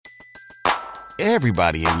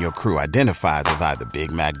Everybody in your crew identifies as either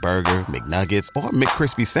Big Mac Burger, McNuggets, or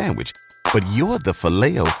McCrispy Sandwich. But you're the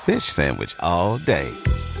Filet-O-Fish Sandwich all day.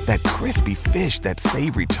 That crispy fish, that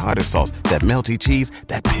savory tartar sauce, that melty cheese,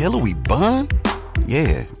 that pillowy bun.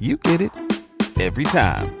 Yeah, you get it. Every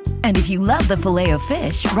time. And if you love the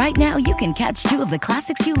Filet-O-Fish, right now you can catch two of the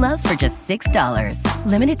classics you love for just $6.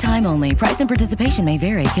 Limited time only. Price and participation may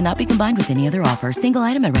vary. Cannot be combined with any other offer. Single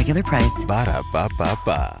item at regular price.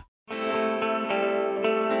 Ba-da-ba-ba-ba.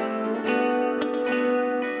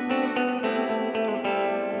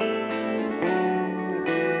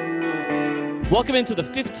 Welcome into the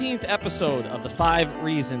 15th episode of the 5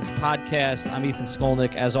 Reasons podcast. I'm Ethan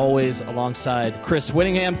Skolnick, as always, alongside Chris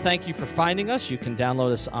Whittingham. Thank you for finding us. You can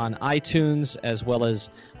download us on iTunes as well as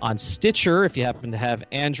on Stitcher if you happen to have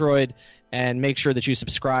Android. And make sure that you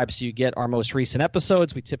subscribe so you get our most recent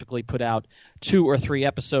episodes. We typically put out 2 or 3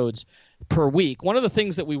 episodes per week. One of the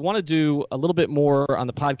things that we want to do a little bit more on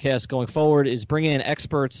the podcast going forward is bring in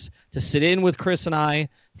experts to sit in with Chris and I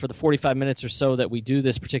for the 45 minutes or so that we do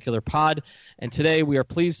this particular pod. And today we are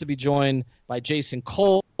pleased to be joined by Jason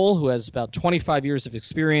Cole, who has about 25 years of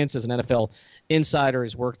experience as an NFL insider.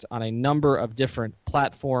 He's worked on a number of different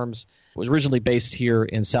platforms. Was originally based here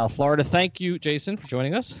in South Florida. Thank you, Jason, for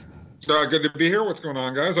joining us. Good to be here. What's going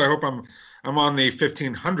on, guys? I hope I'm on the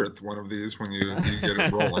 1500th one of these when you get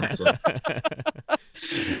it rolling. So.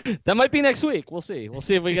 That might be next week. We'll see. We'll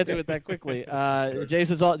see if we get to it that quickly.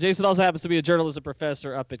 Jason also happens to be a journalism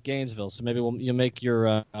professor up at Gainesville, so maybe you'll make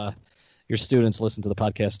your students listen to the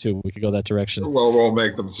podcast too. We could go that direction. Well, we'll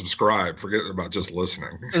make them subscribe. Forget about just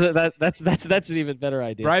listening. That's an even better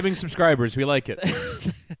idea. Bribing subscribers, we like it.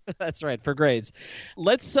 That's right, for grades.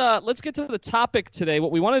 Let's get to the topic today.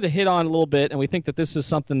 What we wanted to hit on a little bit, and we think that this is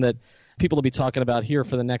something that people will be talking about here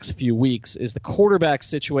for the next few weeks, is the quarterback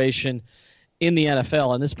situation in the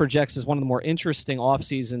NFL. And this projects as one of the more interesting off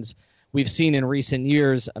seasons we've seen in recent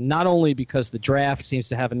years, not only because the draft seems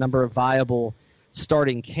to have a number of viable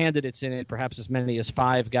starting candidates in it, perhaps as many as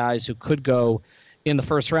 5 guys who could go in the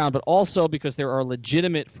first round, but also because there are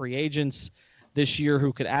legitimate free agents this year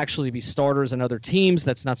who could actually be starters in other teams.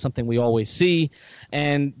 That's not something we always see.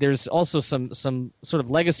 And there's also some sort of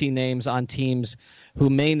legacy names on teams who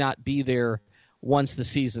may not be there once the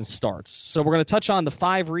season starts. So we're going to touch on the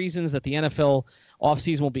 5 reasons that the NFL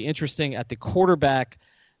offseason will be interesting at the quarterback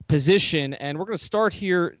position. And we're going to start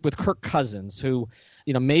here with Kirk Cousins, who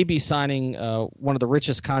may be signing one of the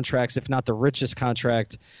richest contracts, if not the richest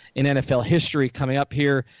contract in NFL history coming up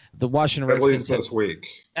here. The Washington Redskins.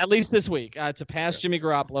 At least this week. To pass Jimmy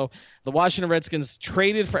Garoppolo. The Washington Redskins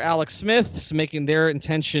traded for Alex Smith, so making their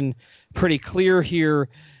intention pretty clear here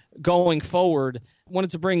going forward. Wanted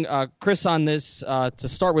to bring Chris on this to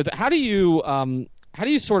start with. How do you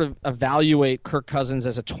sort of evaluate Kirk Cousins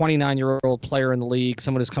as a 29-year-old player in the league,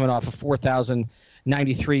 someone who's coming off a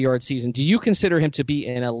 4,093-yard season? Do you consider him to be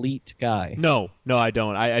an elite guy? No, I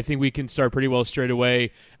don't. I think we can start pretty well straight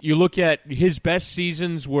away. You look at his best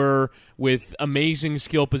seasons were with amazing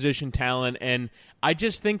skill position talent, and I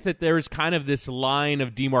just think that there is kind of this line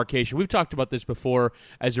of demarcation. We've talked about this before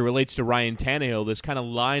as it relates to Ryan Tannehill, this kind of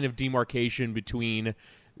line of demarcation between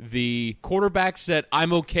the quarterbacks that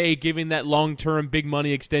I'm okay giving that long-term big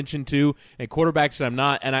money extension to and quarterbacks that I'm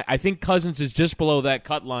not. And I think Cousins is just below that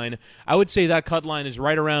cut line. I would say that cut line is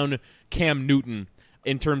right around Cam Newton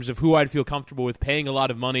in terms of who I'd feel comfortable with paying a lot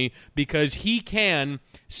of money, because he can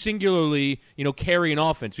singularly, carry an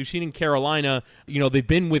offense. We've seen in Carolina, they've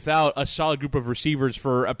been without a solid group of receivers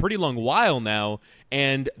for a pretty long while now,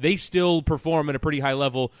 and they still perform at a pretty high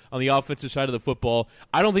level on the offensive side of the football.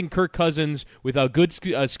 I don't think Kirk Cousins, without good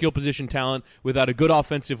skill position talent, without a good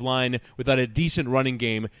offensive line, without a decent running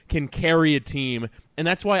game, can carry a team. And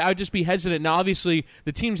that's why I'd just be hesitant. Now, obviously,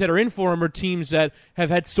 the teams that are in for him are teams that have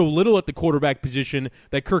had so little at the quarterback position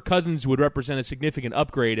that Kirk Cousins would represent a significant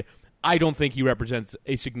upgrade. I don't think he represents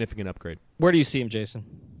a significant upgrade. Where do you see him, Jason?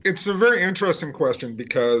 It's a very interesting question,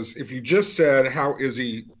 because if you just said, how is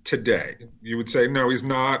he today? You would say, no, he's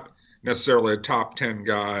not necessarily a top 10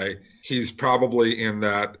 guy. He's probably in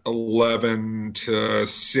that 11 to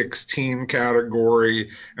 16 category,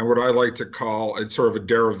 and what I like to call it's sort of a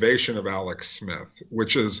derivation of Alex Smith,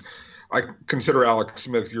 which is, I consider Alex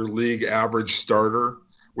Smith your league average starter,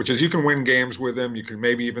 which is you can win games with him, you can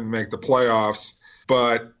maybe even make the playoffs,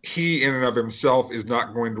 but he in and of himself is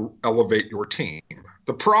not going to elevate your team.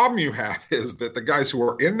 The problem you have is that the guys who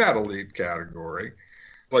are in that elite category,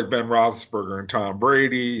 like Ben Roethlisberger and Tom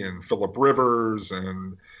Brady and Phillip Rivers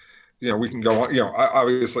and, we can go on,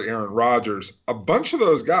 obviously Aaron Rodgers, a bunch of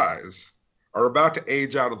those guys are about to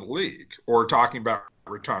age out of the league or talking about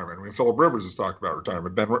retirement. I mean, Philip Rivers has talked about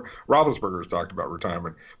retirement. Ben Roethlisberger has talked about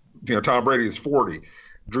retirement. Tom Brady is 40.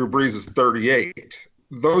 Drew Brees is 38.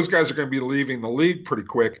 Those guys are going to be leaving the league pretty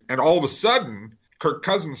quick. And all of a sudden, Kirk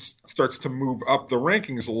Cousins starts to move up the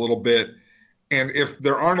rankings a little bit. And if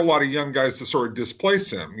there aren't a lot of young guys to sort of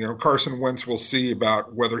displace him, Carson Wentz will see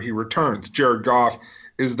about whether he returns. Jared Goff,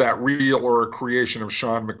 is that real or a creation of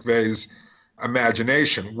Sean McVay's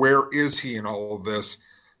imagination? Where is he in all of this?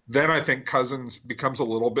 Then I think Cousins becomes a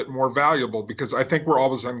little bit more valuable, because I think we're all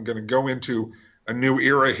of a sudden going to go into a new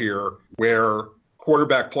era here where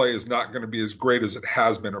quarterback play is not going to be as great as it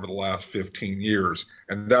has been over the last 15 years.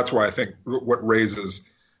 And that's why I think what raises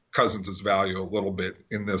Cousins' value a little bit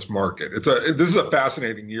in this market. This is a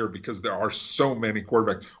fascinating year because there are so many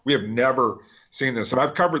quarterbacks. We have never seen this. And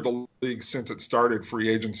I've covered the league since it started free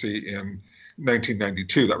agency in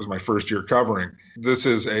 1992. That was my first year covering. This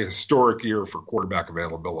is a historic year for quarterback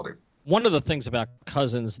availability. One of the things about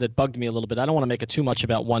Cousins that bugged me a little bit, I don't want to make it too much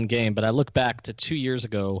about one game, but I look back to 2 years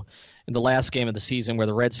ago in the last game of the season where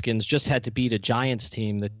the Redskins just had to beat a Giants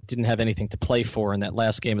team that didn't have anything to play for in that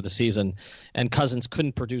last game of the season, and Cousins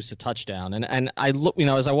couldn't produce a touchdown. And I look,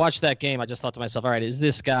 as I watched that game, I just thought to myself, all right, is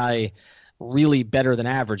this guy really better than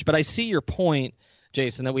average? But I see your point,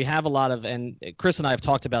 Jason, that we have a lot of, and Chris and I have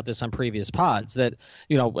talked about this on previous pods, that,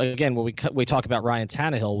 again, when we talk about Ryan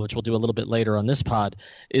Tannehill, which we'll do a little bit later on this pod,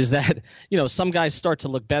 is that, some guys start to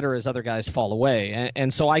look better as other guys fall away.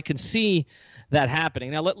 And so I can see that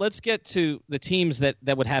happening. Now, let's get to the teams that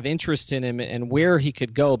would have interest in him and where he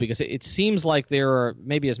could go, because it seems like there are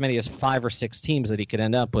maybe as many as 5 or 6 teams that he could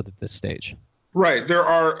end up with at this stage. Right.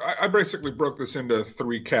 I basically broke this into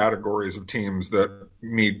 3 categories of teams that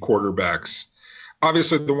need quarterbacks.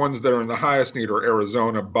 Obviously, the ones that are in the highest need are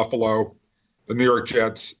Arizona, Buffalo, the New York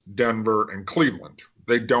Jets, Denver, and Cleveland.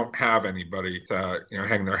 They don't have anybody to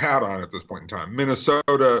hang their hat on at this point in time.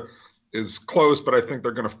 Minnesota is close, but I think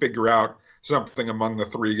they're going to figure out something among the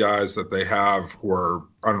 3 guys that they have who are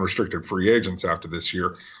unrestricted free agents after this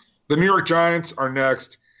year. The New York Giants are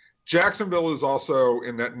next. Jacksonville is also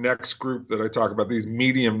in that next group that I talk about, these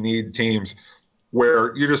medium need teams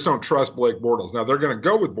where you just don't trust Blake Bortles. Now, they're going to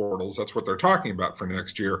go with Bortles. That's what they're talking about for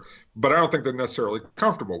next year. But I don't think they're necessarily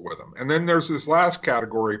comfortable with him. And then there's this last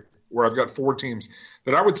category where I've got 4 teams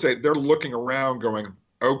that I would say they're looking around going,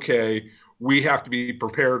 okay, we have to be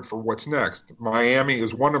prepared for what's next. Miami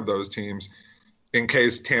is one of those teams in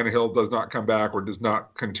case Tannehill does not come back or does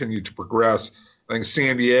not continue to progress. I think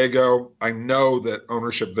San Diego, I know that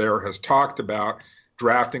ownership there has talked about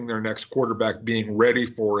drafting their next quarterback, being ready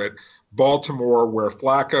for it. Baltimore, where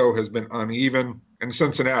Flacco has been uneven, and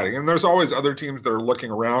Cincinnati. And there's always other teams that are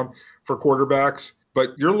looking around for quarterbacks, but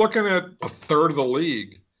you're looking at a third of the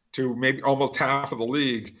league to maybe almost half of the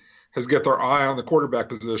league has got their eye on the quarterback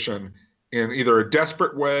position in either a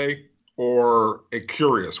desperate way or a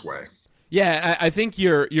curious way. Yeah, I think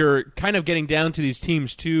you're kind of getting down to these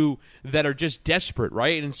teams, too, that are just desperate,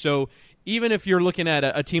 right? And so even if you're looking at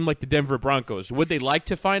a team like the Denver Broncos, would they like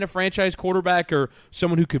to find a franchise quarterback or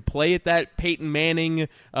someone who could play at that Peyton Manning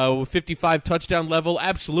 55 touchdown level?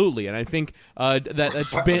 Absolutely, and I think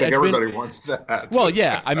that's been everybody wants that. Well,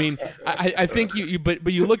 yeah, I mean, I think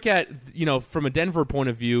but you look at from a Denver point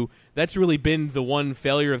of view, that's really been the one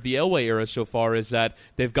failure of the Elway era so far, is that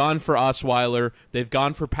they've gone for Osweiler, they've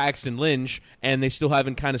gone for Paxton Lynch, and they still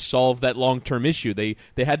haven't kind of solved that long-term issue. They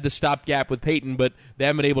had the stopgap with Peyton, but they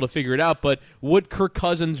haven't been able to figure it out. But would Kirk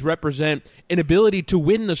Cousins represent an ability to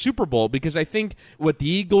win the Super Bowl? Because I think what the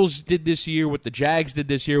Eagles did this year, what the Jags did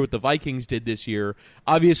this year, what the Vikings did this year,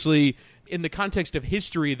 obviously in the context of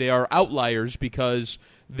history, they are outliers because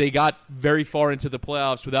they got very far into the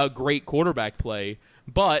playoffs without great quarterback play.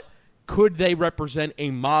 But could they represent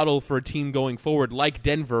a model for a team going forward like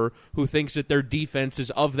Denver, who thinks that their defense is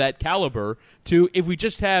of that caliber, to if we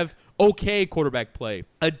just have okay quarterback play,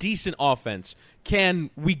 a decent offense, can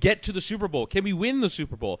we get to the Super Bowl? Can we win the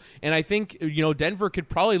Super Bowl? And I think, Denver could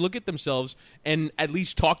probably look at themselves and at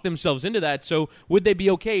least talk themselves into that. So would they be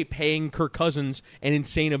okay paying Kirk Cousins an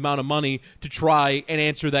insane amount of money to try and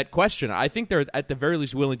answer that question? I think they're at the very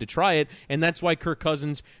least willing to try it, and that's why Kirk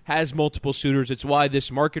Cousins has multiple suitors. It's why this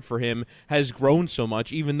market for him has grown so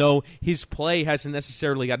much, even though his play hasn't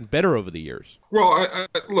necessarily gotten better over the years. Well,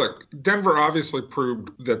 look, Denver obviously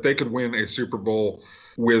proved that they could win a Super Bowl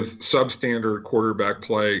with substandard quarterback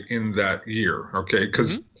play in that year, okay?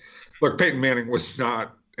 Because, look, Peyton Manning was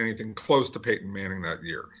not anything close to Peyton Manning that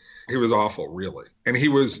year. He was awful, really. And he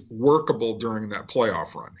was workable during that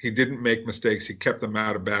playoff run. He didn't make mistakes. He kept them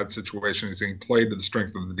out of bad situations. He played to the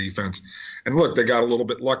strength of the defense. And look, they got a little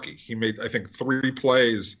bit lucky. He made, I think, 3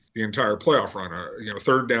 plays the entire playoff run. A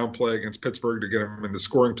third down play against Pittsburgh to get him into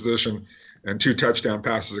scoring position, and 2 touchdown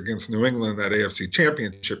passes against New England in that AFC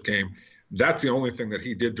Championship game. That's the only thing that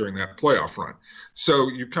he did during that playoff run. So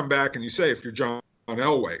you come back and you say, if you're John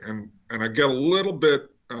Elway, and I get a little bit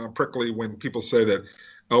prickly when people say that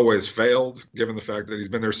Elway's failed, given the fact that he's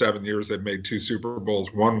been there 7 years, they've made 2 Super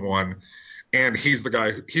Bowls, won 1, and he's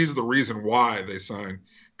the reason why they signed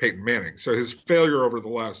Peyton Manning. So his failure over the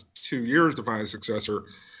last 2 years to find a successor,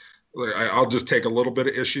 I'll just take a little bit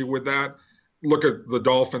of issue with that. Look at the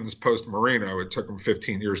Dolphins post Marino. It took them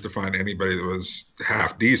 15 years to find anybody that was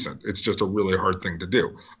half decent. It's just a really hard thing to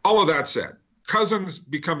do. All of that said, Cousins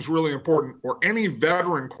becomes really important, or any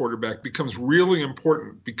veteran quarterback becomes really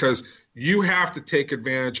important, because you have to take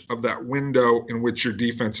advantage of that window in which your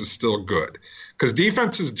defense is still good. Because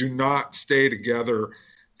defenses do not stay together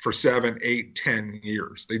for 7, 8, 10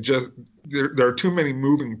 years. There are too many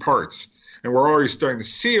moving parts. And we're already starting to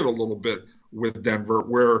see it a little bit with Denver,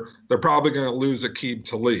 where they're probably going to lose Aqib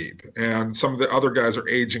Talib, and some of the other guys are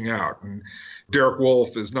aging out. And Derek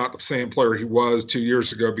Wolfe is not the same player he was 2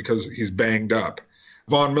 years ago because he's banged up.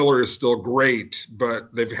 Von Miller is still great,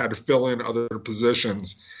 but they've had to fill in other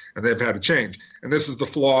positions, and they've had to change. And this is the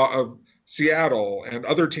flaw of Seattle and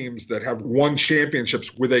other teams that have won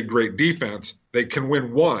championships with a great defense. They can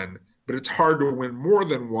win 1, but it's hard to win more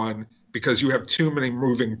than 1, because you have too many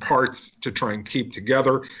moving parts to try and keep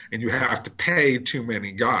together, and you have to pay too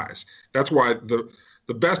many guys. That's why the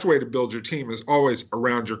best way to build your team is always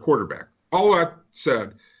around your quarterback. All that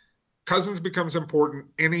said, Cousins becomes important.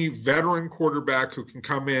 Any veteran quarterback who can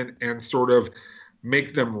come in and sort of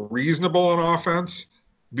make them reasonable on offense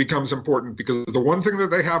becomes important, because the one thing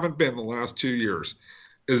that they haven't been the last 2 years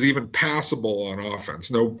is even passable on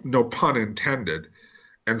offense. No pun intended.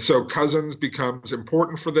 And so Cousins becomes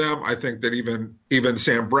important for them. I think that even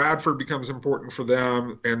Sam Bradford becomes important for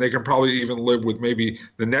them, and they can probably even live with maybe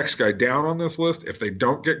the next guy down on this list if they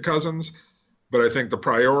don't get Cousins. But I think the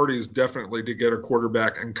priority is definitely to get a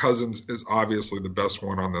quarterback, and Cousins is obviously the best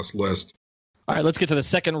one on this list. All right, let's get to the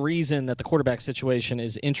second reason that the quarterback situation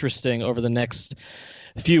is interesting over the next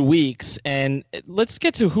few weeks. And let's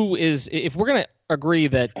get to who is, if we're going to agree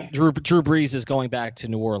that Drew Brees is going back to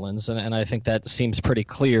New Orleans, and I think that seems pretty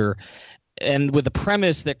clear. And with the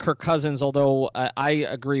premise that Kirk Cousins, although I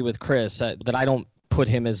agree with Chris that I don't put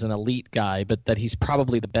him as an elite guy, but that he's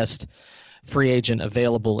probably the best free agent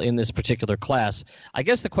available in this particular class. I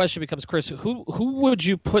guess the question becomes, Chris, who would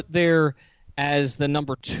you put there as the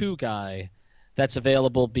number 2 guy that's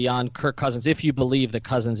available beyond Kirk Cousins, if you believe that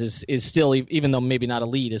Cousins is still, even though maybe not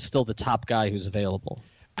elite, is still the top guy who's available?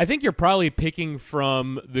 I think you're probably picking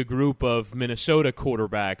from the group of Minnesota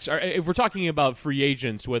quarterbacks. If we're talking about free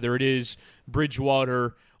agents, whether it is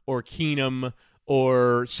Bridgewater or Keenum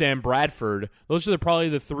or Sam Bradford, those are probably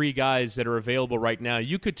the 3 guys that are available right now.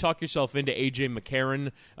 You could talk yourself into A.J.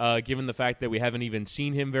 McCarron, given the fact that we haven't even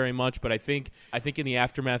seen him very much. But I think in the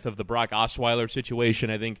aftermath of the Brock Osweiler situation,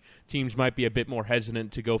 I think teams might be a bit more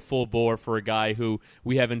hesitant to go full bore for a guy who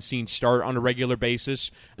we haven't seen start on a regular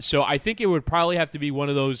basis. So I think it would probably have to be one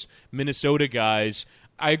of those Minnesota guys.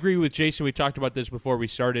 I agree with Jason. We talked about this before we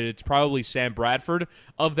started. It's probably Sam Bradford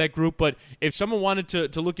of that group. But if someone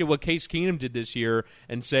wanted to look at what Case Keenum did this year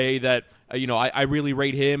and say that, I really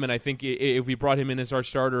rate him, and I think if we brought him in as our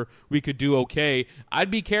starter, we could do okay,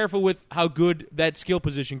 I'd be careful with how good that skill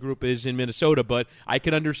position group is in Minnesota. But I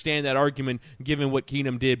can understand that argument given what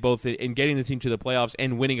Keenum did both in getting the team to the playoffs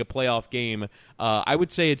and winning a playoff game. I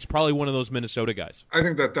would say it's probably one of those Minnesota guys. I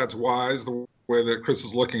think that's wise, the way that Chris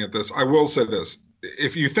is looking at this. I will say this.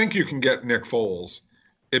 If you think you can get Nick Foles,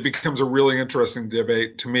 it becomes a really interesting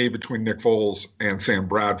debate to me between Nick Foles and Sam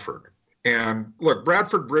Bradford. And look,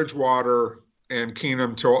 Bradford, Bridgewater, and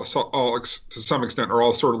Keenum to some extent are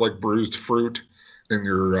all sort of like bruised fruit in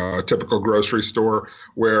your typical grocery store,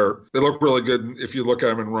 where they look really good if you look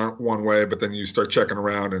at them in one way, but then you start checking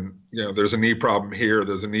around and, there's a knee problem here,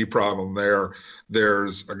 there's a knee problem there.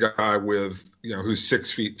 There's a guy with, who's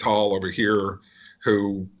 6 feet tall over here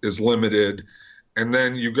who is limited. And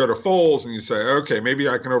then you go to Foles and you say, okay, maybe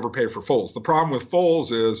I can overpay for Foles. The problem with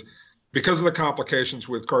Foles is because of the complications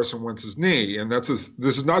with Carson Wentz's knee, and this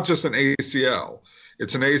is not just an ACL.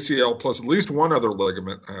 It's an ACL plus at least one other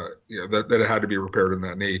ligament that had to be repaired in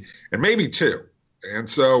that knee, and maybe 2. And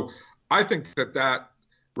so I think that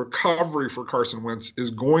recovery for Carson Wentz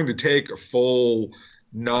is going to take a full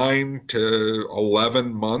 9 to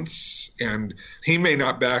 11 months, and he may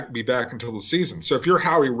not be back until the season. So if you're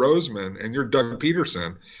Howie Roseman and you're Doug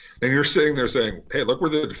Peterson, and you're sitting there saying, hey, look, we're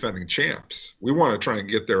the defending champs. We want to try and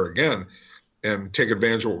get there again and take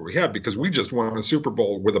advantage of what we have, because we just won a Super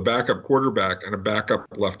Bowl with a backup quarterback and a backup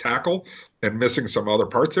left tackle and missing some other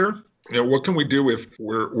parts there. What can we do if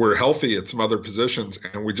we're healthy at some other positions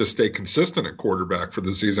and we just stay consistent at quarterback for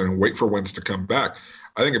the season and wait for Wentz to come back?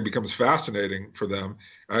 I think it becomes fascinating for them.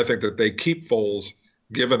 And I think that they keep Foles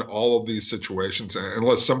given all of these situations,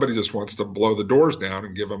 unless somebody just wants to blow the doors down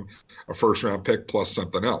and give him a first-round pick plus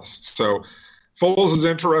something else. So Foles is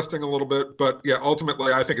interesting a little bit, but yeah,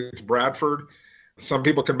 ultimately I think it's Bradford. Some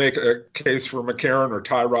people can make a case for McCarron or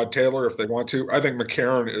Tyrod Taylor if they want to. I think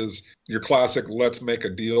McCarron is your classic let's make a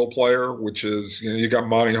deal player, which is, you got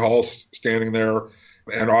Monty Hall standing there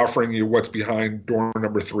and offering you what's behind door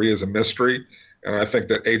number 3 as a mystery. And I think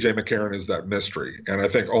that A.J. McCarron is that mystery. And I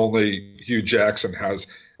think only Hugh Jackson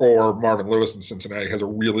or Marvin Lewis in Cincinnati has a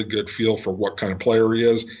really good feel for what kind of player he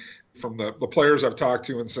is. From the players I've talked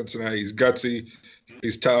to in Cincinnati, he's gutsy,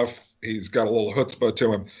 he's tough, he's got a little chutzpah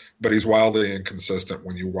to him, but he's wildly inconsistent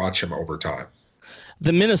when you watch him over time.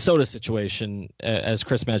 The Minnesota situation, as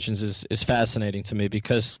Chris mentions, is fascinating to me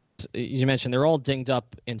because you mentioned they're all dinged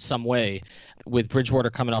up in some way. With Bridgewater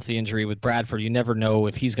coming off the injury, with Bradford, you never know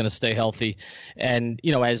if he's going to stay healthy. And,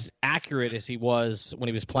 as accurate as he was when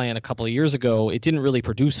he was playing a couple of years ago, it didn't really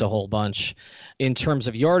produce a whole bunch in terms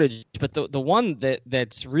of yardage. But the one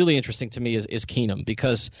that's really interesting to me is Keenum,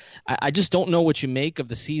 because I just don't know what you make of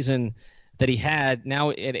the season that he had now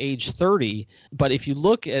at age 30. But if you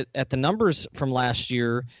look at the numbers from last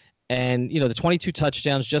year and, the 22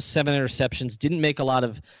 touchdowns, just 7 interceptions, didn't make a lot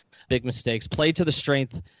of big mistakes, played to the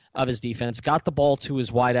strength of his defense, got the ball to his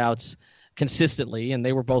wideouts consistently, and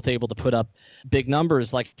they were both able to put up big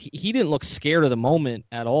numbers. Like, he didn't look scared of the moment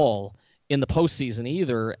at all in the postseason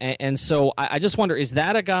either. And so I just wonder, is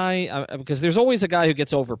that a guy, because there's always a guy who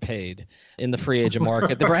gets overpaid in the free agent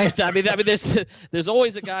market, right? I mean, there's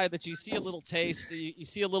always a guy that you see a little taste, you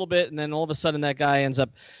see a little bit, and then all of a sudden that guy ends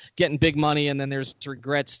up getting big money, and then there's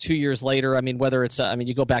regrets 2 years later. I mean, whether it's,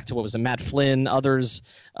 you go back to what was it, Matt Flynn, others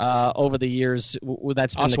over the years,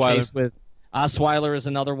 that's been Osweiler. The case with Osweiler is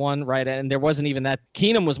another one, right? And there wasn't even that.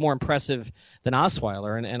 Keenum was more impressive than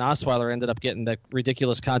Osweiler, and Osweiler ended up getting the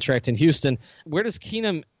ridiculous contract in Houston. Where does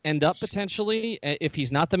Keenum end up potentially if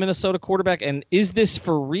he's not the Minnesota quarterback? And is this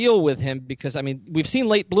for real with him? Because, we've seen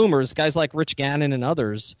late bloomers, guys like Rich Gannon and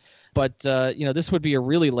others, but, this would be a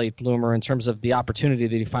really late bloomer in terms of the opportunity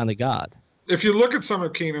that he finally got. If you look at some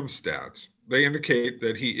of Keenum's stats, they indicate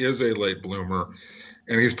that he is a late bloomer.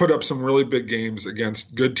 And he's put up some really big games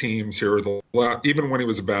against good teams here, even when he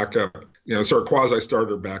was a backup, sort of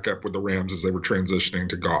quasi-starter backup with the Rams as they were transitioning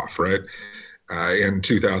to Goff, right, in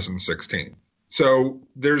 2016. So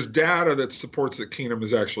there's data that supports that Keenum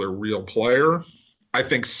is actually a real player. I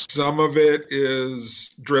think some of it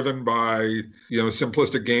is driven by,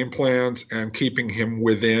 simplistic game plans and keeping him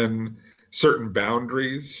within certain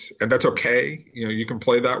boundaries, and that's okay. You can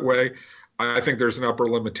play that way. I think there's an upper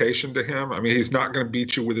limitation to him. He's not going to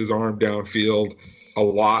beat you with his arm downfield a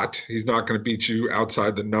lot. He's not going to beat you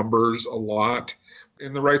outside the numbers a lot.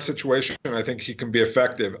 In the right situation, I think he can be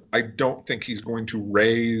effective. I don't think he's going to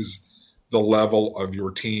raise the level of your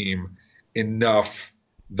team enough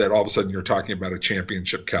that all of a sudden you're talking about a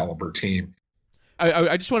championship caliber team.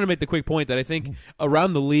 I just want to make the quick point that I think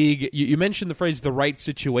around the league, you mentioned the phrase "the right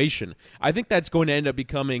situation." I think that's going to end up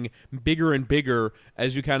becoming bigger and bigger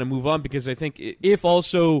as you kind of move on, because I think if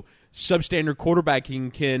also substandard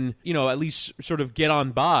quarterbacking can, at least sort of get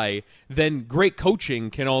on by, then great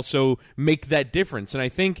coaching can also make that difference. And I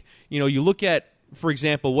think, you look at, for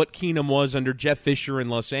example, what Keenum was under Jeff Fisher in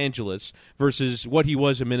Los Angeles versus what he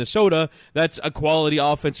was in Minnesota. That's a quality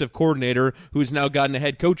offensive coordinator who has now gotten a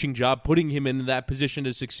head coaching job, putting him in that position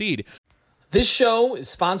to succeed. This show is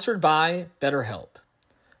sponsored by BetterHelp.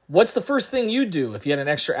 What's the first thing you do if you had an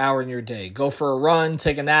extra hour in your day? Go for a run,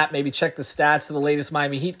 take a nap, maybe check the stats of the latest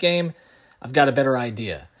Miami Heat game? I've got a better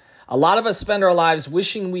idea. A lot of us spend our lives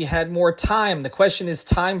wishing we had more time. The question is,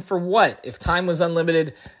 time for what? If time was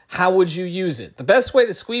unlimited, how would you use it? The best way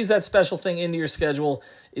to squeeze that special thing into your schedule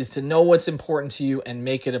is to know what's important to you and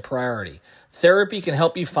make it a priority. Therapy can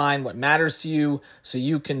help you find what matters to you so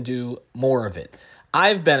you can do more of it.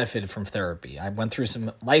 I've benefited from therapy. I went through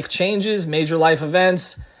some life changes, major life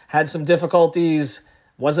events, had some difficulties,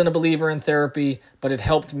 Wasn't a believer in therapy, but it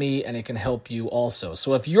helped me and it can help you also.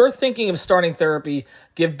 So if you're thinking of starting therapy,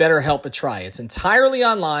 give BetterHelp a try. It's entirely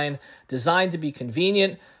online, designed to be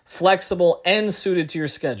convenient, flexible, and suited to your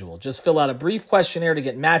schedule. Just fill out a brief questionnaire to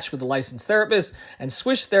get matched with a licensed therapist and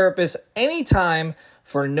switch therapists anytime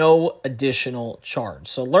for no additional charge.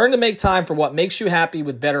 So learn to make time for what makes you happy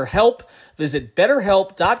with BetterHelp. Visit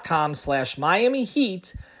BetterHelp.com/Miami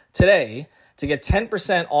Heat today to get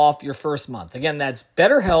 10% off your first month. Again, that's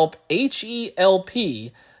BetterHelp,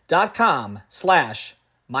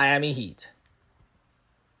 HELP.com/Miami Heat.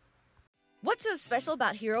 What's so special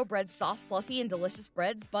about Hero Bread's soft, fluffy, and delicious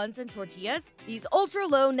breads, buns, and tortillas? These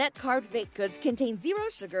ultra-low net-carb baked goods contain zero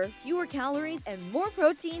sugar, fewer calories, and more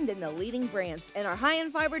protein than the leading brands, and are high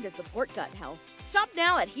in fiber to support gut health. Shop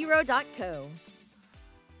now at Hero.co.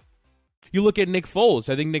 You look at Nick Foles.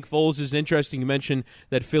 I think Nick Foles is interesting. You mentioned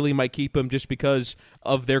that Philly might keep him just because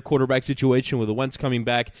of their quarterback situation with the Wentz coming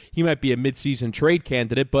back. He might be a midseason trade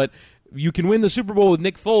candidate, but you can win the Super Bowl with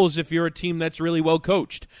Nick Foles if you're a team that's really well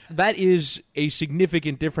coached. That is a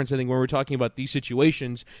significant difference, I think, when we're talking about these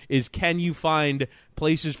situations, is can you find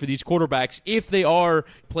places for these quarterbacks if they are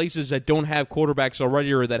places that don't have quarterbacks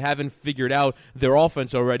already or that haven't figured out their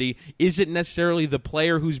offense already? Is it necessarily the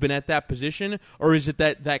player who's been at that position, or is it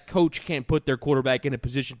that that coach can't put their quarterback in a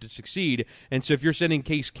position to succeed? And so if you're sending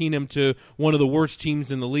Case Keenum to one of the worst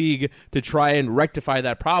teams in the league to try and rectify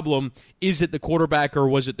that problem, is it the quarterback or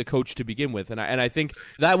was it the coach to begin with? And I think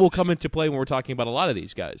that will come into play when we're talking about a lot of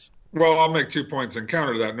these guys. Well, I'll make 2 points and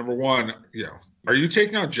counter that. Number one, are you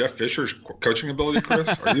taking out Jeff Fisher's coaching ability,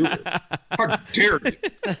 Chris? Are you? How dare you?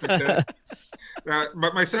 Okay. But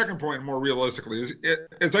my second point, more realistically, is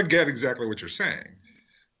I get exactly what you're saying.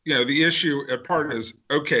 The issue at part is,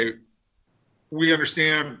 okay, we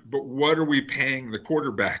understand, but what are we paying the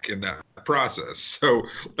quarterback in that process? So,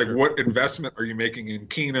 what investment are you making in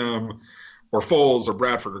Keenum or Foles or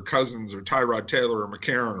Bradford or Cousins or Tyrod Taylor or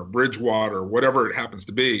McCarron or Bridgewater or whatever it happens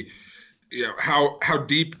to be? How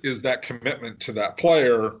deep is that commitment to that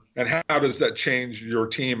player, and how does that change your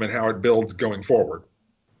team and how it builds going forward?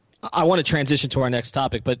 I want to transition to our next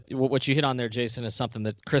topic, but what you hit on there, Jason, is something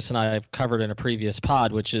that Chris and I have covered in a previous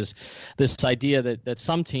pod, which is this idea that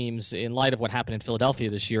some teams, in light of what happened in Philadelphia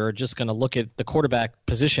this year, are just going to look at the quarterback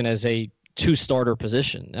position as a two-starter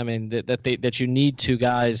position. I mean, that you need two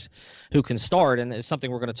guys who can start, and it's something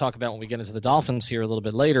we're going to talk about when we get into the Dolphins here a little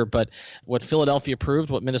bit later. But what Philadelphia proved,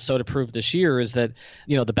 what Minnesota proved this year, is that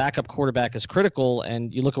the backup quarterback is critical.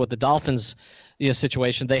 And you look at what the Dolphins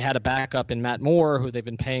situation, they had a backup in Matt Moore, who they've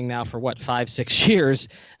been paying now for 5-6 years,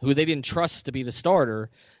 who they didn't trust to be the starter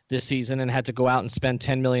this season, and had to go out and spend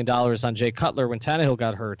 $10 million on Jay Cutler when Tannehill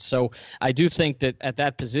got hurt. So I do think that at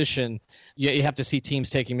that position, you have to see teams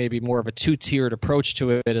taking maybe more of a two-tiered approach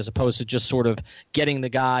to it, as opposed to just sort of getting the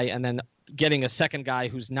guy and then getting a second guy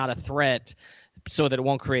who's not a threat so that it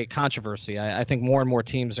won't create controversy. I think more and more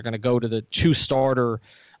teams are going to go to the two-starter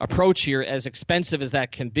approach here, as expensive as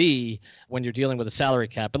that can be when you're dealing with a salary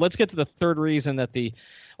cap. But let's get to the third reason that the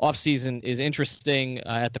offseason is interesting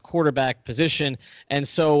at the quarterback position. And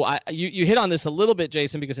so you hit on this a little bit,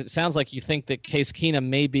 Jason, because it sounds like you think that Case Keenum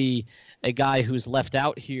may be a guy who's left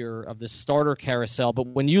out here of the starter carousel. But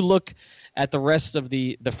when you look at the rest of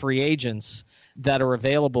the free agents that are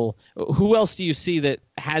available, who else do you see that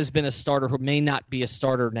has been a starter who may not be a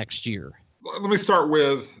starter next year? Let me start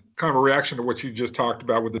with kind of a reaction to what you just talked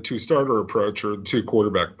about with the two-starter approach or the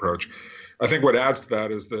two-quarterback approach. I think what adds to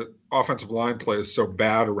that is that offensive line play is so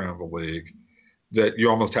bad around the league that you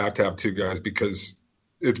almost have to have two guys, because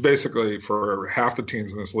it's basically, for half the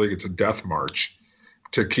teams in this league, it's a death march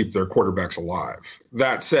to keep their quarterbacks alive.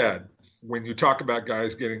 That said, when you talk about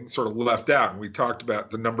guys getting sort of left out, and we talked about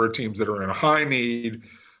the number of teams that are in a high need,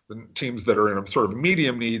 the teams that are in a sort of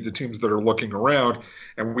medium need, the teams that are looking around,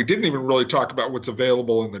 and we didn't even really talk about what's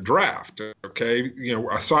available in the draft. Okay,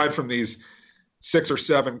 aside from these 6 or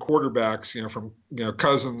 7 quarterbacks, from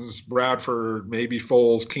Cousins, Bradford, maybe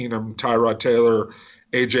Foles, Keenum, Tyrod Taylor,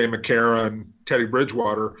 A.J. McCarron, Teddy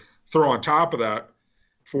Bridgewater, throw on top of that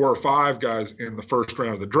 4 or 5 guys in the first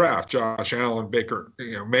round of the draft: Josh Allen, Baker,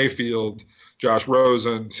 Mayfield, Josh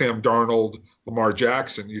Rosen, Sam Darnold, Lamar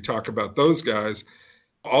Jackson. You talk about those guys,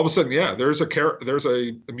 all of a sudden, there's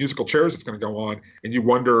a musical chairs that's going to go on, and you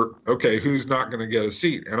wonder, okay, who's not going to get a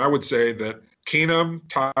seat? And I would say that Keenum,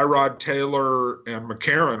 Tyrod Taylor, and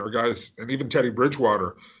McCarron are guys, and even Teddy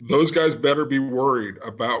Bridgewater, those guys better be worried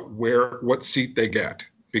about what seat they get,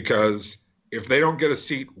 because if they don't get a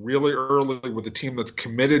seat really early with a team that's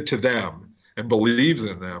committed to them and believes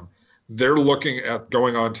in them, they're looking at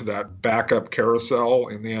going on to that backup carousel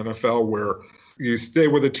in the NFL where you stay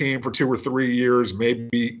with a team for 2 or 3 years,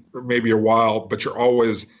 maybe a while, but you're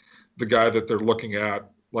always the guy that they're looking at,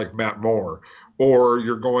 like Matt Moore. Or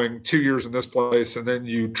you're going 2 years in this place, and then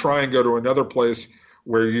you try and go to another place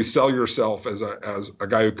where you sell yourself as a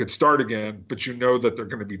guy who could start again, but you know that they're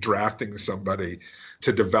going to be drafting somebody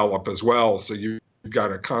to develop as well. So you've got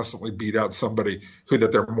to constantly beat out somebody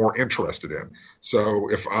that they're more interested in. So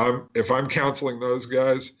if I'm counseling those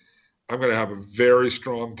guys, I'm going to have a very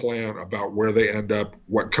strong plan about where they end up,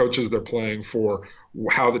 what coaches they're playing for,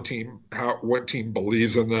 what team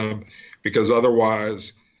believes in them, because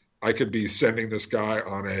otherwise I could be sending this guy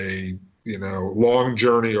on a long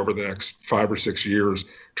journey over the next 5 or 6 years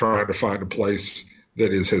trying to find a place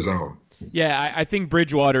that is his own. Yeah, I think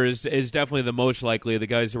Bridgewater is definitely the most likely of the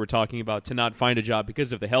guys that we're talking about to not find a job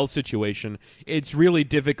because of the health situation. It's really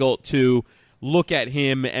difficult to look at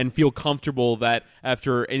him and feel comfortable that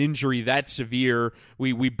after an injury that severe,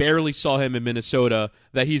 we barely saw him in Minnesota,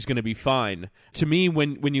 that he's going to be fine. To me,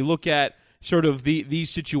 when you look at sort of these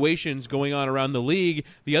situations going on around the league,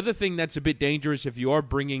 the other thing that's a bit dangerous if you are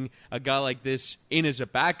bringing a guy like this in as a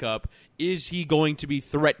backup, is he going to be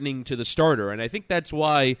threatening to the starter? And I think that's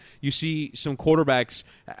why you see some quarterbacks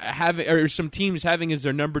or some teams having as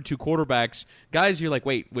their number 2 quarterbacks guys you're like,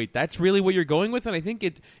 wait, that's really what you're going with? And I think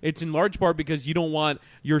it's in large part because you don't want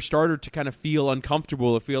your starter to kind of feel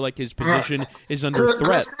uncomfortable or feel like his position is under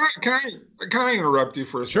threat. Can I interrupt you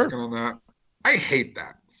for a Sure. second on that? I hate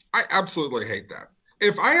that. I absolutely hate that.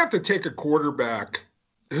 If I have to take a quarterback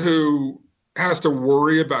who has to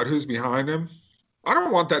worry about who's behind him, I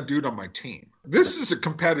don't want that dude on my team. This is a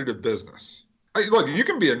competitive business. Look, you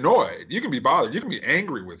can be annoyed, you can be bothered, you can be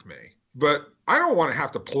angry with me, but I don't want to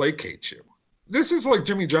have to placate you. This is like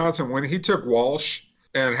Jimmy Johnson when he took Walsh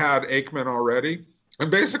and had Aikman already.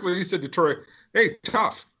 And basically he said to Troy, hey,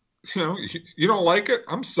 tough. You don't like it?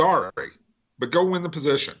 I'm sorry, but go win the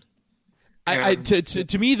position.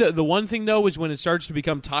 To me, the one thing, though, is when it starts to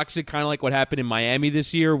become toxic, kind of like what happened in Miami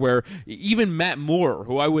this year, where even Matt Moore,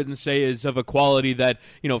 who I wouldn't say is of a quality that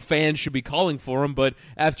fans should be calling for him, but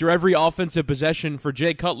after every offensive possession for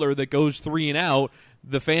Jay Cutler that goes 3 and out,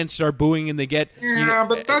 the fans start booing and they get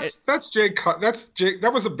but that's Jay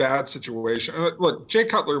that was a bad situation. Look, Jay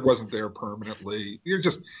Cutler wasn't there permanently.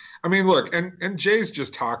 And Jay's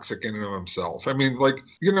just toxic in and of himself.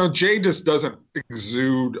 Jay just doesn't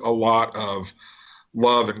exude a lot of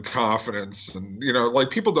love and confidence, and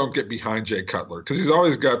people don't get behind Jay Cutler because he's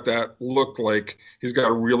always got that look like he's got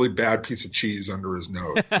a really bad piece of cheese under his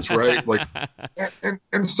nose, right?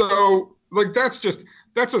 So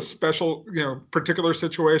that's a special, particular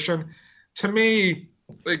situation. To me,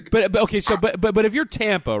 But if you're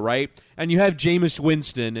Tampa, right, and you have Jameis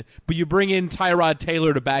Winston, but you bring in Tyrod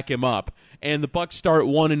Taylor to back him up, and the Bucs start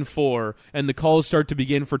 1-4, and the calls start to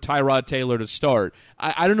begin for Tyrod Taylor to start,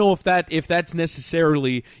 I don't know if that's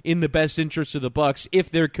necessarily in the best interest of the Bucs if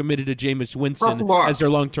they're committed to Jameis Winston as their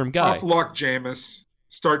long-term guy. Tough luck, Jameis.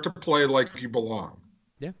 Start to play like you belong.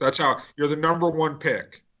 Yeah, that's how you're the number 1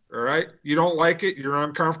 pick. All right, you don't like it, you're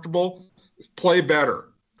uncomfortable. Play better.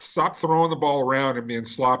 Stop throwing the ball around and being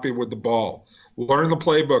sloppy with the ball. Learn the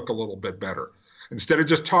playbook a little bit better. Instead of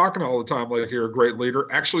just talking all the time like you're a great leader,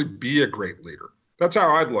 actually be a great leader. That's how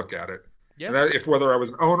I'd look at it. Yeah. And whether I was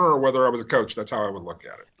an owner or whether I was a coach, that's how I would look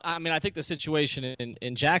at it. I think the situation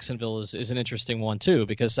in Jacksonville is an interesting one too,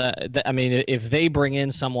 because if they bring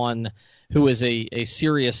in someone who is a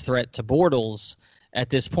serious threat to Bortles at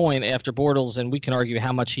this point, after Bortles, and we can argue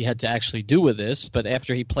how much he had to actually do with this, but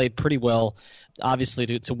after he played pretty well, obviously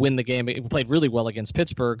to win the game, he played really well against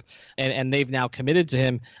Pittsburgh, and they've now committed to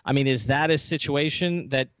him. Is that a situation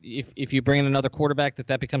that if you bring in another quarterback,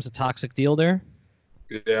 that becomes a toxic deal there?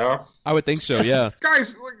 Yeah. I would think so, yeah.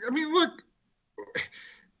 Guys, look,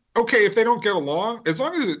 okay, if they don't get along, as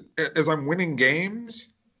long as I'm winning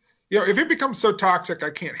games, if it becomes so toxic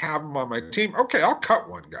I can't have them on my team, okay, I'll cut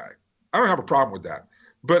one guy. I don't have a problem with that.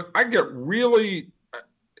 But I get really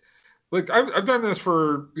I've done this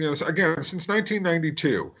for, again, since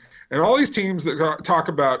 1992. And all these teams that talk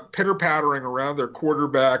about pitter-pattering around their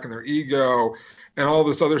quarterback and their ego and all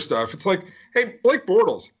this other stuff. It's like, hey, Blake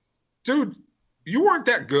Bortles, dude, you weren't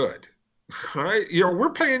that good. Right?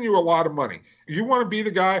 We're paying you a lot of money. You want to be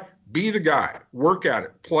the guy, be the guy. Work at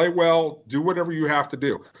it. Play well. Do whatever you have to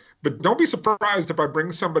do. But don't be surprised if I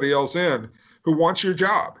bring somebody else in who wants your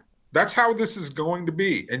job. That's how this is going to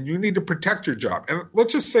be, and you need to protect your job. And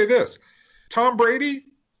let's just say this. Tom Brady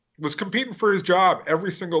was competing for his job every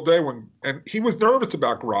single day and he was nervous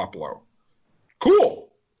about Garoppolo.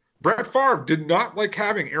 Cool. Brett Favre did not like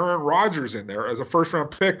having Aaron Rodgers in there as a first-round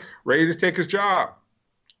pick ready to take his job.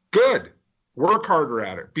 Good. Work harder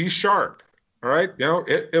at it. Be sharp. All right,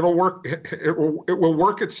 it'll work. It will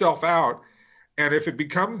work itself out. And if it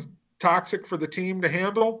becomes toxic for the team to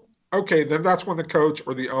handle, okay, then that's when the coach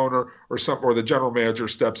or the owner or the general manager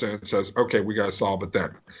steps in and says, okay, we got to solve it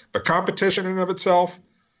then. But competition in and of itself,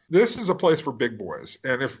 this is a place for big boys.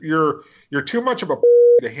 And if you're too much of a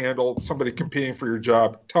to handle somebody competing for your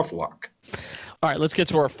job, tough luck. All right, let's get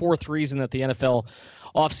to our fourth reason that the NFL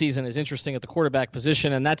offseason is interesting at the quarterback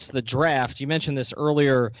position, and that's the draft. You mentioned this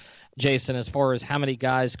earlier, Jason, as far as how many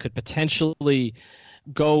guys could potentially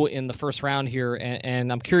go in the first round here,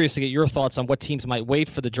 and I'm curious to get your thoughts on what teams might wait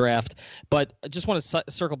for the draft. But I just want to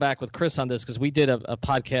circle back with Chris on this, because we did a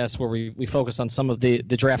podcast where we focused on some of the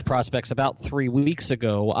draft prospects about 3 weeks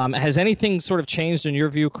ago. Has anything sort of changed in your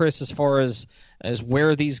view, Chris, as far as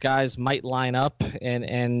where these guys might line up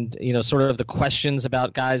and sort of the questions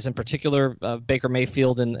about guys in particular, Baker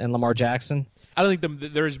Mayfield and Lamar Jackson? I don't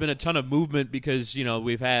think there has been a ton of movement because,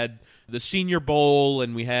 we've had the Senior Bowl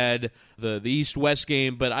and we had the East-West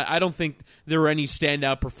game, but I don't think there were any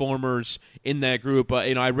standout performers in that group.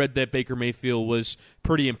 I read that Baker Mayfield was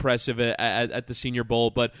pretty impressive at the Senior Bowl,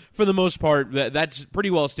 but for the most part, that's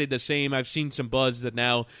pretty well stayed the same. I've seen some buzz that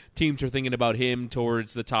now teams are thinking about him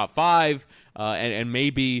towards the top 5, and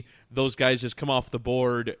maybe those guys just come off the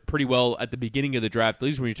board pretty well at the beginning of the draft, at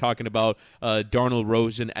least when you're talking about Darnold,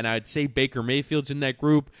 Rosen, and I'd say Baker Mayfield's in that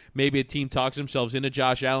group. Maybe a team talks themselves into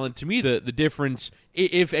Josh Allen. To me, the difference,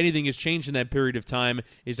 if anything has changed in that period of time,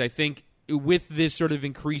 is I think with this sort of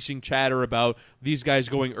increasing chatter about these guys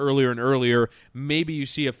going earlier and earlier, maybe you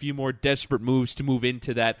see a few more desperate moves to move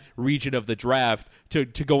into that region of the draft to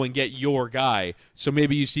go and get your guy. So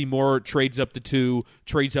maybe you see more trades up to 2,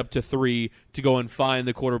 trades up to 3 to go and find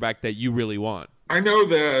the quarterback that you really want. I know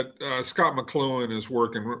that Scott McCloughan is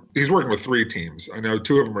working with 3 teams. I know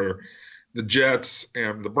 2 of them are the Jets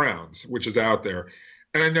and the Browns, which is out there.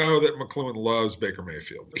 And I know that McCloughan loves Baker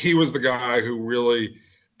Mayfield. He was the guy who really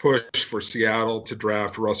pushed for Seattle to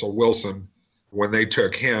draft Russell Wilson when they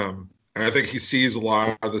took him. And I think he sees a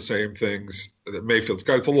lot of the same things that Mayfield's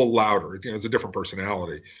got. It's a little louder. It's a different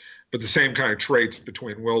personality, but the same kind of traits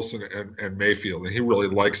between Wilson and Mayfield. And he really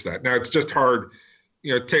likes that. Now, it's just hard,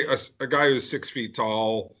 take a guy who's 6 feet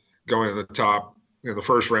tall going in the top, the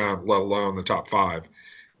first round, let alone the top 5,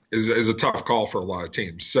 is a tough call for a lot of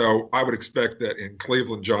teams. So I would expect that in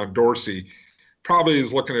Cleveland, John Dorsey probably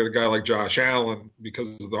is looking at a guy like Josh Allen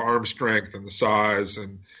because of the arm strength and the size,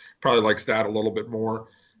 and probably likes that a little bit more.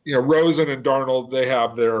 Rosen and Darnold, they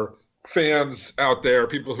have their fans out there,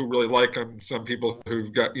 people who really like them, some people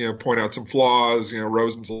who've got, point out some flaws.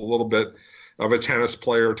 Rosen's a little bit of a tennis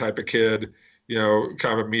player type of kid,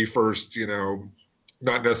 kind of a me first,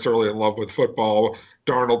 not necessarily in love with football.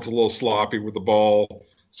 Darnold's a little sloppy with the ball,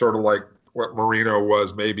 sort of like what Marino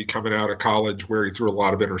was maybe coming out of college, where he threw a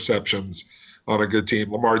lot of interceptions on a good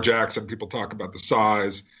team. Lamar Jackson, people talk about the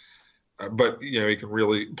size, but he can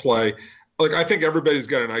really play. I think everybody's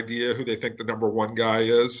got an idea who they think the number 1 guy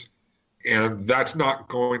is, and that's not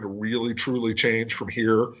going to really truly change from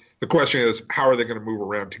here. The question is, how are they going to move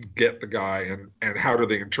around to get the guy, and how do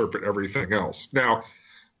they interpret everything else? Now,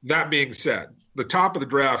 that being said, the top of the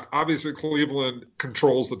draft, obviously Cleveland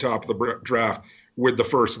controls the top of the draft with the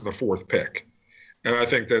 1st and the 4th pick. And I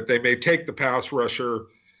think that they may take the pass rusher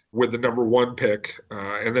with the number 1 pick,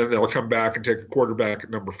 and then they'll come back and take a quarterback at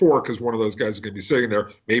number 4 because one of those guys is going to be sitting there,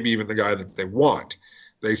 maybe even the guy that they want.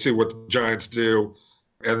 They see what the Giants do,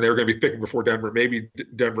 and they're going to be picking before Denver. Maybe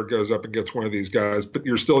Denver goes up and gets one of these guys, but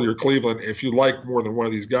you're Cleveland. If you like more than one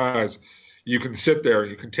of these guys, you can sit there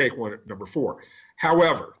and you can take one at number 4.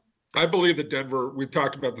 However, I believe that Denver, we've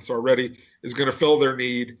talked about this already, is going to fill their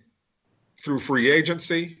need through free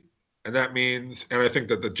agency. And that means, and I think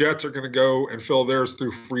that the Jets are going to go and fill theirs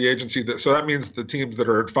through free agency. So that means the teams that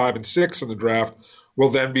are at 5 and 6 in the draft will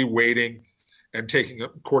then be waiting and taking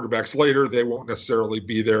quarterbacks later. They won't necessarily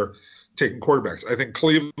be there taking quarterbacks. I think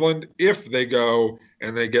Cleveland, if they go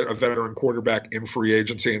and they get a veteran quarterback in free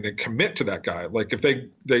agency and they commit to that guy, like if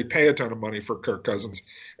they pay a ton of money for Kirk Cousins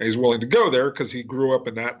and he's willing to go there because he grew up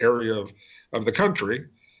in that area of the country,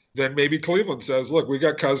 then maybe Cleveland says, look, we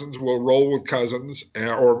got Cousins, we'll roll with Cousins,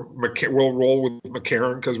 or we'll roll with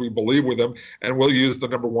McCarron because we believe with him, and we'll use the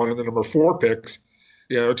number 1 and the number 4 picks,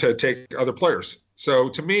 to take other players. So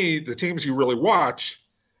to me, the teams you really watch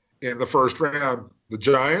in the first round, the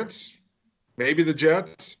Giants, maybe the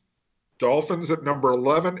Jets, Dolphins at number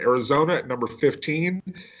 11, Arizona at number 15,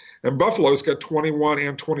 and Buffalo's got 21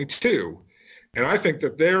 and 22. And I think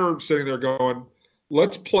that they're sitting there going,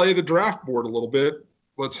 let's play the draft board a little bit.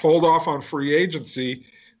 Let's hold off on free agency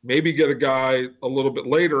maybe get a guy a little bit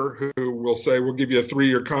later who will say, we'll give you a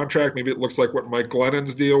 3-year contract. Maybe it looks like what Mike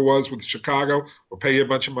Glennon's deal was with Chicago. We'll pay you a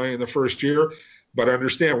bunch of money in the first year, but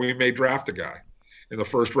understand we may draft a guy in the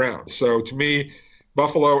first round. So to me,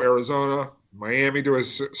 Buffalo, Arizona, Miami to a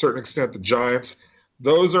certain extent, the Giants,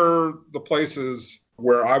 those are the places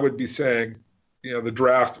where I would be saying, the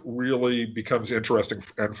draft really becomes interesting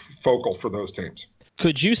and focal for those teams.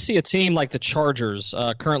 Could you see a team like the Chargers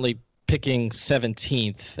currently picking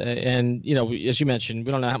 17th? And, as you mentioned,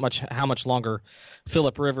 we don't know how much longer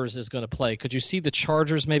Phillip Rivers is going to play. Could you see the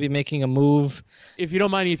Chargers maybe making a move? If you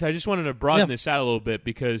don't mind, Ethan, I just wanted to broaden this out a little bit,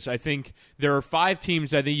 because I think there are 5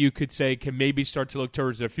 teams I think you could say can maybe start to look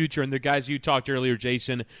towards their future. And the guys you talked earlier,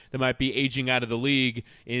 Jason, that might be aging out of the league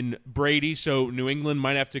in Brady. So New England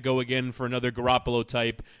might have to go again for another Garoppolo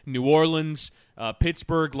type. New Orleans,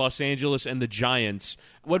 Pittsburgh, Los Angeles, and the Giants.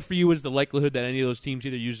 What for you is the likelihood that any of those teams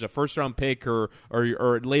either uses a first-round pick or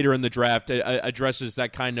later in the draft addresses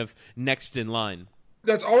that kind of next in line?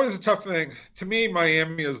 That's always a tough thing. To me,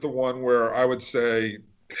 Miami is the one where I would say,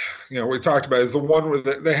 we talked about is the one where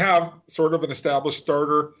they have sort of an established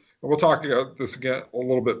starter. And we'll talk about this again a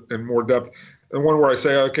little bit in more depth. And one where I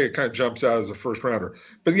say, okay, it kind of jumps out as a first-rounder.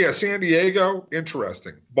 But, yeah, San Diego,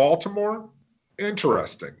 interesting. Baltimore,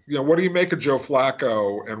 interesting. What do you make of Joe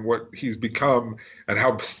Flacco and what he's become and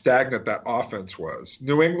how stagnant that offense was?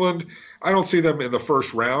 New England, I don't see them in the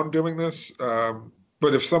first round doing this.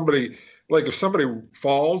 But if somebody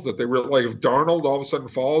falls that they really like, if Darnold all of a sudden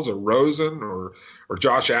falls, or Rosen or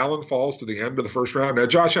Josh Allen falls to the end of the first round. Now,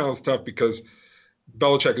 Josh Allen's tough because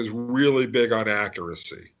Belichick is really big on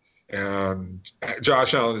accuracy. And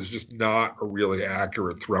Josh Allen is just not a really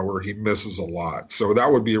accurate thrower. He misses a lot. So that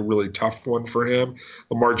would be a really tough one for him.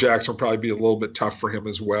 Lamar Jackson will probably be a little bit tough for him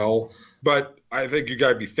as well. But I think you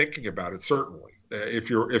got to be thinking about it, certainly. If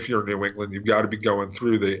you're New England, you've got to be going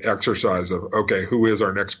through the exercise of, okay, who is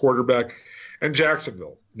our next quarterback? And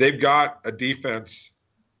Jacksonville, they've got a defense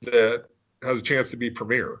that has a chance to be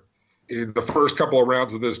premier. In the first couple of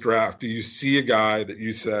rounds of this draft, do you see a guy that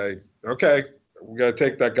you say, okay, we got to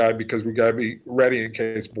take that guy because we got to be ready in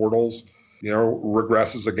case Bortles,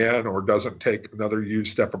 regresses again or doesn't take another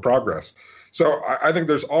huge step of progress? So I think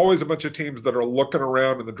there's always a bunch of teams that are looking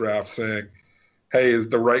around in the draft saying, hey, is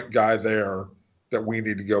the right guy there that we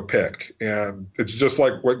need to go pick? And it's just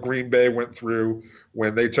like what Green Bay went through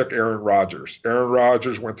when they took Aaron Rodgers. Aaron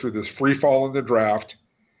Rodgers went through this free fall in the draft,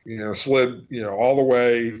 slid, all the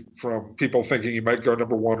way from people thinking he might go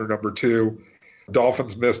number 1 or number 2.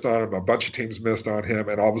 Dolphins missed on him. A bunch of teams missed on him.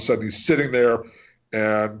 And all of a sudden he's sitting there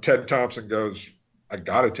and Ted Thompson goes, I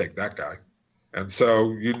got to take that guy. And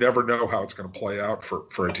so you never know how it's going to play out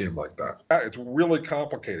for a team like that. It's really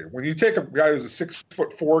complicated. When you take a guy who's a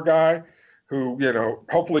 6'4" guy who,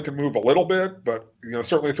 hopefully can move a little bit, but,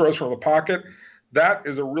 certainly throws from the pocket, that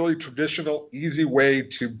is a really traditional, easy way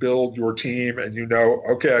to build your team. And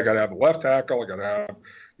okay, I got to have a left tackle. I got to have,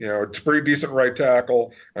 a pretty decent right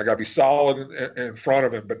tackle. I got to be solid in front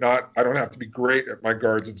of him, but I don't have to be great at my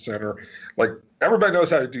guards and center. Like, everybody knows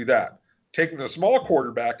how to do that. Taking a small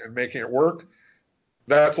quarterback and making it work,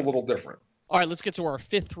 that's a little different. All right, let's get to our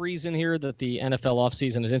 5th reason here that the NFL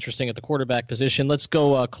offseason is interesting at the quarterback position. Let's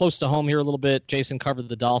go close to home here a little bit. Jason covered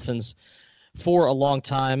the Dolphins for a long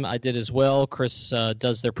time. I did as well. Chris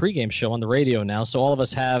does their pregame show on the radio now, so all of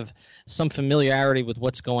us have some familiarity with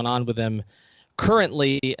what's going on with them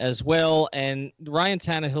currently as well. And Ryan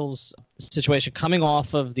Tannehill's situation, coming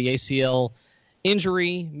off of the ACL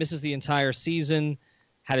injury, misses the entire season,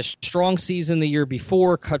 had a strong season the year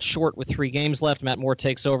before, cut short with 3 games left. Matt Moore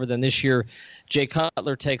takes over. Then this year, Jay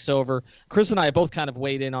Cutler takes over. Chris and I both kind of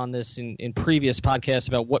weighed in on this in previous podcasts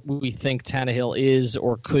about what we think Tannehill is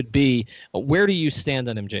or could be. Where do you stand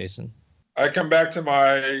on him, Jason? I come back to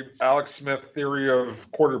my Alex Smith theory of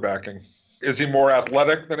quarterbacking. Is he more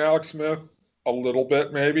athletic than Alex Smith? A little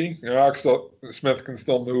bit, maybe. Alex Smith can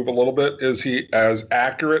still move a little bit. Is he as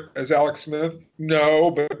accurate as Alex Smith?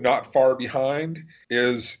 No, but not far behind.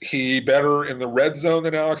 Is he better in the red zone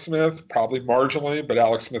than Alex Smith? Probably marginally, but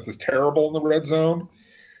Alex Smith is terrible in the red zone.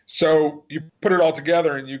 So you put it all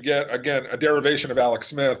together and you get, again, a derivation of Alex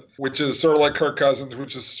Smith, which is sort of like Kirk Cousins,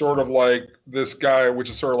 which is sort of like this guy,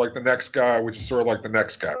 which is sort of like the next guy, which is sort of like the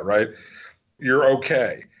next guy, right? You're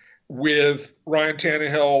okay. With Ryan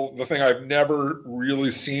Tannehill, the thing I've never really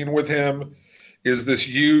seen with him is this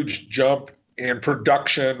huge jump in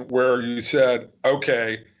production where you said,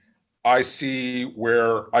 okay, I see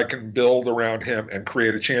where I can build around him and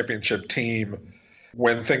create a championship team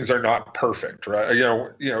when things are not perfect, right?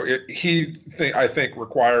 I think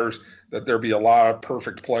requires that there be a lot of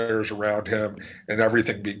perfect players around him and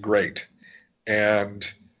everything be great. And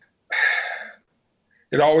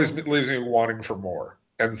it always leaves me wanting for more.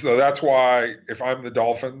 And so that's why if I'm the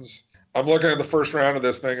Dolphins, I'm looking at the first round of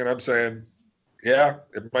this thing and I'm saying, yeah,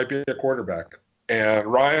 it might be a quarterback. And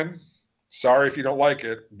Ryan, sorry if you don't like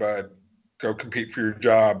it, but go compete for your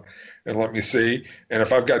job and let me see. And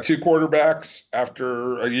if I've got 2 quarterbacks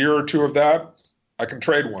after a year or 2 of that, I can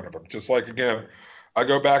trade one of them. Just like, again, I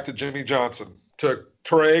go back to Jimmy Johnson, took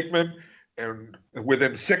Troy Aikman, and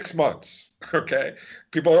within 6 months, okay,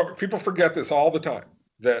 people forget this all the time,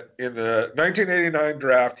 that in the 1989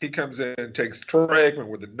 draft, he comes in and takes Troy Aikman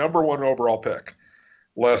with the number 1 overall pick.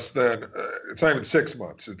 Less than it's not even 6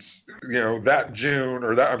 months. It's that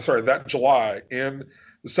July in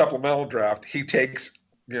the supplemental draft, he takes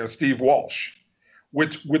Steve Walsh,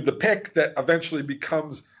 which with the pick that eventually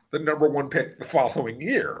becomes the number 1 pick the following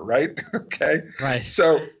year, right? Okay, right.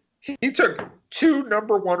 So he took 2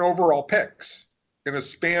 number 1 overall picks in a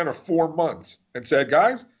span of 4 months and said,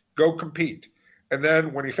 "Guys, go compete." And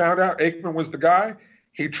then when he found out Aikman was the guy,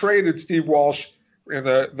 he traded Steve Walsh in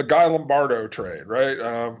the Guy Lombardo trade, right?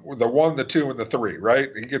 The 1, the 2, and the 3, right?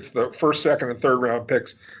 He gets the first, second, and third round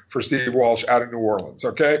picks for Steve Walsh out of New Orleans,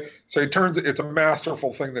 okay? So it's a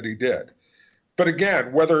masterful thing that he did. But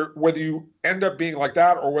again, whether you end up being like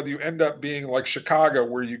that or whether you end up being like Chicago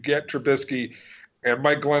where you get Trubisky and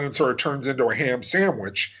Mike Glennon sort of turns into a ham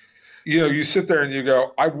sandwich, you sit there and you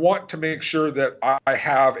go, I want to make sure that I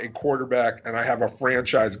have a quarterback and I have a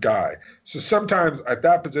franchise guy. So sometimes at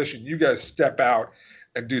that position, you guys step out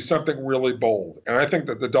and do something really bold. And I think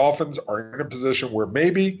that the Dolphins are in a position where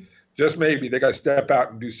maybe, just maybe, they got to step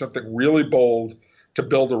out and do something really bold to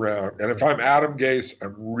build around. And if I'm Adam Gase,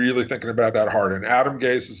 I'm really thinking about that hard. And Adam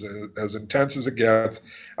Gase is as intense as it gets.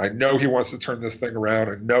 I know he wants to turn this thing around.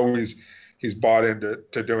 I know he's bought into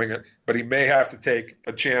doing it, but he may have to take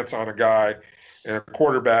a chance on a guy and a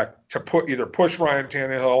quarterback to either push Ryan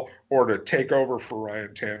Tannehill or to take over for Ryan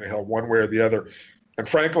Tannehill one way or the other. And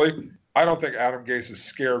frankly, I don't think Adam Gase is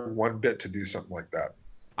scared one bit to do something like that.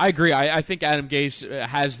 I agree. I think Adam Gase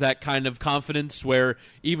has that kind of confidence where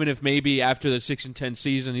even if maybe after the 6-10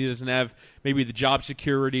 season he doesn't have maybe the job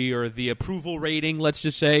security or the approval rating, let's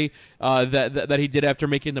just say, that he did after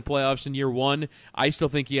making the playoffs in year 1, I still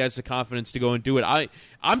think he has the confidence to go and do it.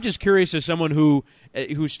 I'm just curious, as someone who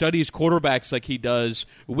studies quarterbacks like he does,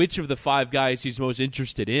 which of the 5 guys he's most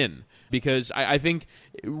interested in. Because I think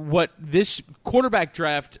what this quarterback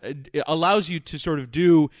draft allows you to sort of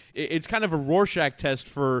do, it's kind of a Rorschach test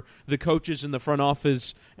for the coaches in the front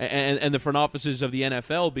office and the front offices of the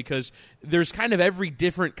NFL, because there's kind of every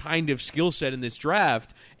different kind of skill set in this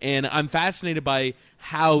draft, and I'm fascinated by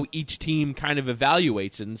how each team kind of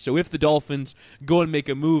evaluates it. And so if the Dolphins go and make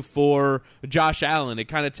a move for Josh Allen, it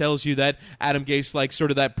kind of tells you that Adam Gase likes sort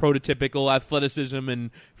of that prototypical athleticism and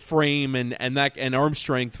frame and arm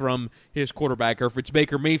strength from his quarterback. Or if it's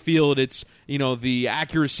Baker Mayfield, it's the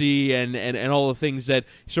accuracy and all the things that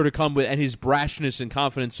sort of come with, and his brashness and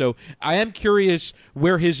confidence. So I am curious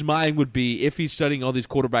where his mind would be if he's studying all these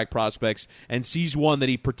quarterback prospects and sees one that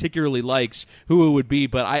he particularly likes, who it would be.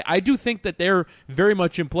 But I do think that they're very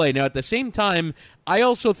much in play. Now, at the same time, I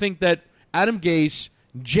also think that Adam Gase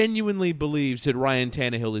genuinely believes that Ryan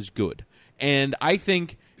Tannehill is good. And I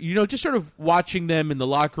think, just sort of watching them in the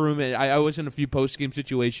locker room, and I was in a few post-game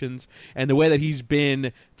situations, and the way that he's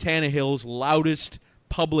been Tannehill's loudest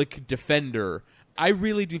public defender, I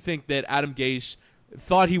really do think that Adam Gase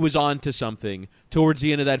thought he was on to something towards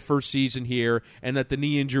the end of that first season here, and that the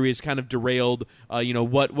knee injury has kind of derailed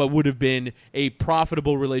what would have been a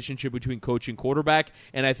profitable relationship between coach and quarterback.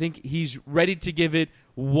 And I think he's ready to give it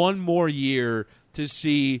one more year to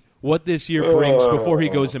see what this year brings before he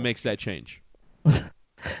goes and makes that change.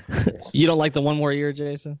 You don't like the one more year,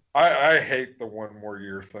 Jason? I hate the one more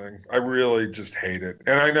year thing. I really just hate it.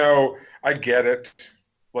 And I know, I get it.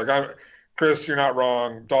 Chris, you're not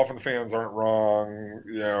wrong. Dolphin fans aren't wrong,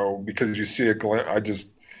 because you see a glimpse.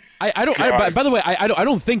 By the way, I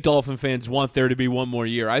don't think Dolphin fans want there to be one more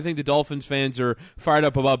year. I think the Dolphins fans are fired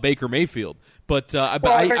up about Baker Mayfield. But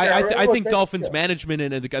I think Dolphins management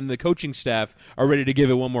and the coaching staff are ready to give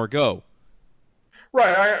it one more go.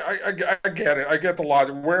 Right, I get it. I get the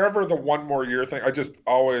logic. Wherever the one more year thing, I just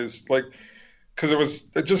always because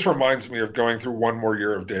it just reminds me of going through one more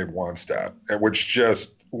year of Dave Wannstedt, which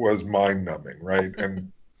just was mind numbing, right? And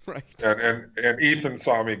right. And Ethan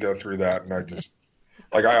saw me go through that, and I just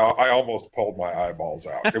I almost pulled my eyeballs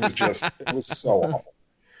out. It was so awful,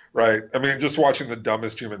 right? I mean, just watching the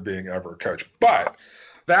dumbest human being ever coach. But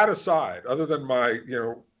that aside, other than my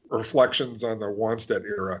reflections on the Wannstedt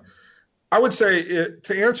era, I would say,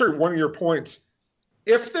 to answer one of your points,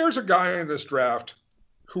 if there's a guy in this draft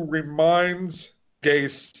who reminds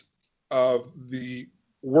Gase of the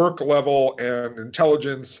work level and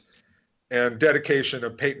intelligence and dedication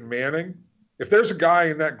of Peyton Manning, if there's a guy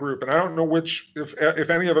in that group, and I don't know if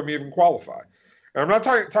any of them even qualify, and I'm not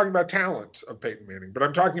talking about talent of Peyton Manning, but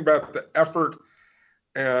I'm talking about the effort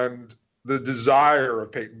and the desire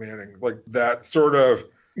of Peyton Manning, like that sort of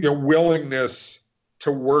willingness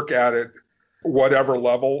to work at it, whatever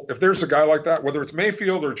level. If there's a guy like that, whether it's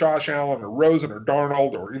Mayfield or Josh Allen or Rosen or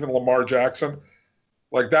Darnold or even Lamar Jackson,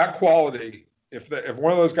 like that quality, if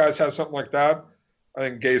one of those guys has something like that, I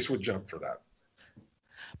think Gase would jump for that.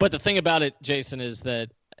 But the thing about it, Jason, is that,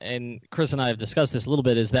 and Chris and I have discussed this a little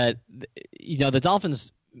bit, is that the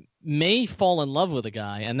Dolphins may fall in love with a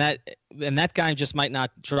guy, and that guy just might not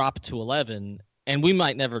drop to 11, and we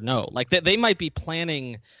might never know. Like they might be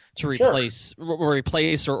planning to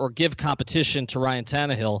replace or give competition to Ryan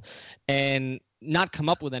Tannehill, and not come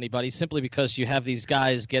up with anybody simply because you have these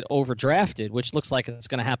guys get overdrafted, which looks like it's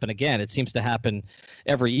going to happen again. It seems to happen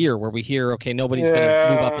every year where we hear, okay, nobody's going to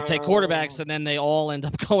move up to take quarterbacks, and then they all end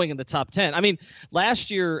up going in the top 10. I mean, last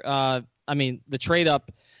year, the trade up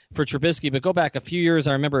for Trubisky, but go back a few years,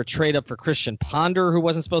 I remember a trade up for Christian Ponder, who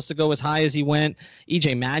wasn't supposed to go as high as he went.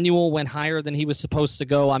 EJ Manuel went higher than he was supposed to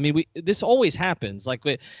go. I mean, this always happens, like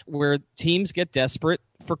where teams get desperate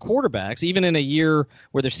for quarterbacks, even in a year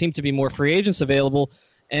where there seem to be more free agents available.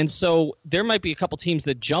 And so there might be a couple teams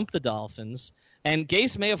that jump the Dolphins, and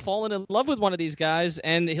Gase may have fallen in love with one of these guys,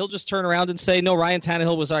 and he'll just turn around and say, no, Ryan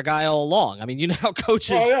Tannehill was our guy all along. I mean, you know how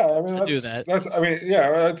coaches do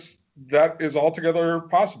that. That is altogether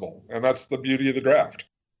possible, and that's the beauty of the draft.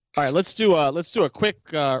 All right, let's do a quick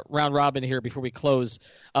round robin here before we close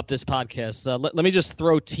up this podcast. Let me just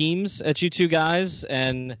throw teams at you two guys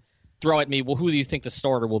and throw at me. Well, who do you think the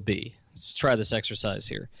starter will be? Let's try this exercise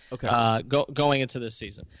here. Okay. Going into this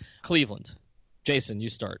season, Cleveland. Jason, you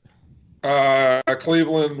start.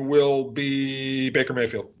 Cleveland will be Baker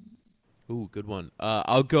Mayfield. Ooh, good one.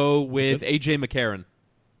 I'll go with A.J. McCarron.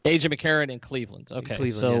 A.J. McCarron in Cleveland. Okay,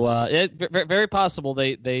 Cleveland, very possible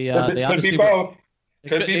they could obviously be both.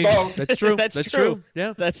 Could be both. That's true. That's true.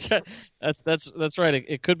 Yeah, that's right.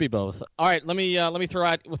 It could be both. All right, let me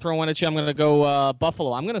throw one at you. I'm going to go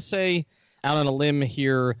Buffalo. I'm going to say out on a limb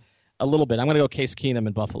here a little bit. I'm going to go Case Keenum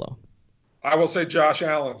in Buffalo. I will say Josh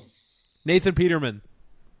Allen. Nathan Peterman.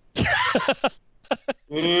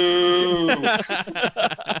 Ooh.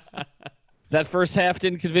 That first half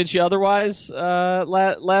didn't convince you otherwise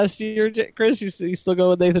last year, Chris? You still go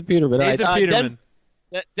with Nathan Peterman. Nathan Peterman.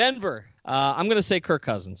 Denver. I'm going to say Kirk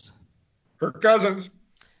Cousins. Kirk Cousins.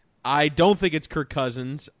 I don't think it's Kirk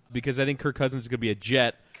Cousins because I think Kirk Cousins is going to be a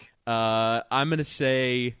Jet. I'm going to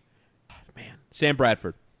say, Sam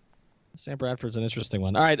Bradford. Sam Bradford's an interesting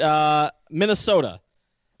one. All right, Minnesota.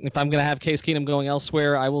 If I'm going to have Case Keenum going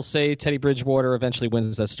elsewhere, I will say Teddy Bridgewater eventually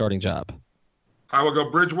wins that starting job. I will go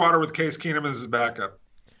Bridgewater with Case Keenum as his backup.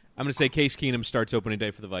 I'm going to say Case Keenum starts opening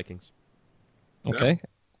day for the Vikings. Okay.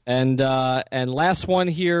 Yeah. And last one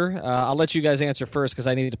here, I'll let you guys answer first because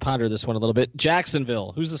I need to ponder this one a little bit.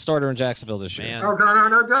 Jacksonville. Who's the starter in Jacksonville this year? Oh,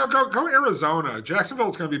 no. Go Arizona.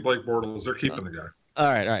 Jacksonville's going to be Blake Bortles. They're keeping the guy.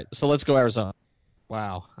 All right. So let's go Arizona.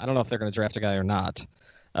 Wow. I don't know if they're going to draft a guy or not.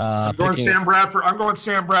 I'm going Sam Bradford. I'm going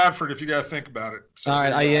Sam Bradford if you got to think about it. So all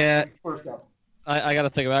right. First up. I got to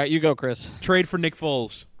think about it. All right, you go, Chris. Trade for Nick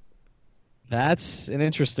Foles. That's an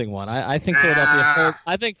interesting one. I think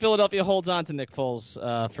Philadelphia holds on to Nick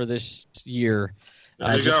Foles for this year,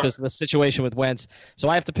 just because of the situation with Wentz. So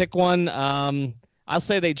I have to pick one. I'll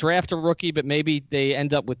say they draft a rookie, but maybe they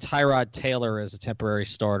end up with Tyrod Taylor as a temporary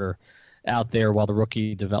starter out there while the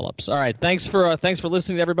rookie develops. All right, thanks for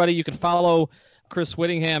listening to everybody. You can follow Chris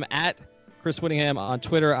Whittingham at Chris Whittingham on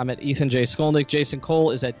Twitter. I'm at Ethan J. Skolnick. Jason Cole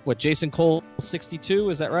is at Jason Cole 62.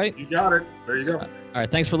 Is that right? You got it. There you go. All right.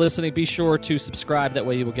 Thanks for listening. Be sure to subscribe. That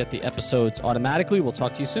way you will get the episodes automatically. We'll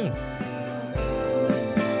talk to you soon.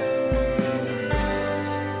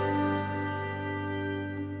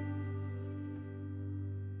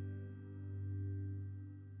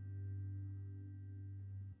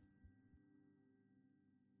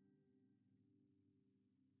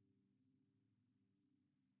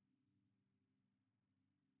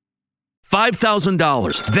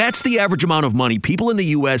 $5,000. That's the average amount of money people in the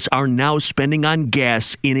U.S. are now spending on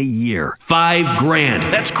gas in a year. $5,000.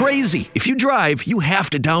 That's crazy. If you drive, you have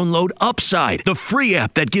to download Upside, the free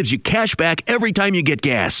app that gives you cash back every time you get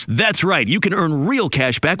gas. That's right. You can earn real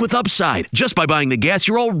cash back with Upside just by buying the gas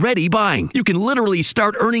you're already buying. You can literally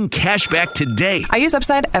start earning cash back today. I use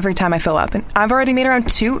Upside every time I fill up, and I've already made around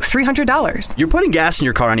 $300. You're putting gas in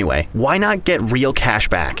your car anyway. Why not get real cash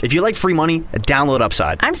back? If you like free money, download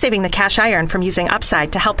Upside. I'm saving the cash iron from using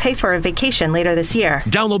Upside to help pay for a vacation later this year.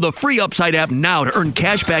 Download the free Upside app now to earn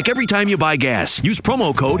cash back every time you buy gas. Use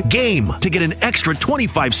promo code GAME to get an extra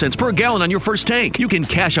 25 cents per gallon on your first tank. You can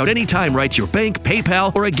cash out anytime right to your bank,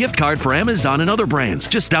 PayPal, or a gift card for Amazon and other brands.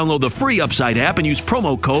 Just download the free Upside app and use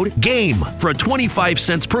promo code GAME for a 25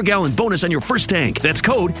 cents per gallon bonus on your first tank. That's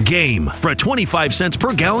code GAME for a 25 cents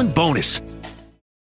per gallon bonus.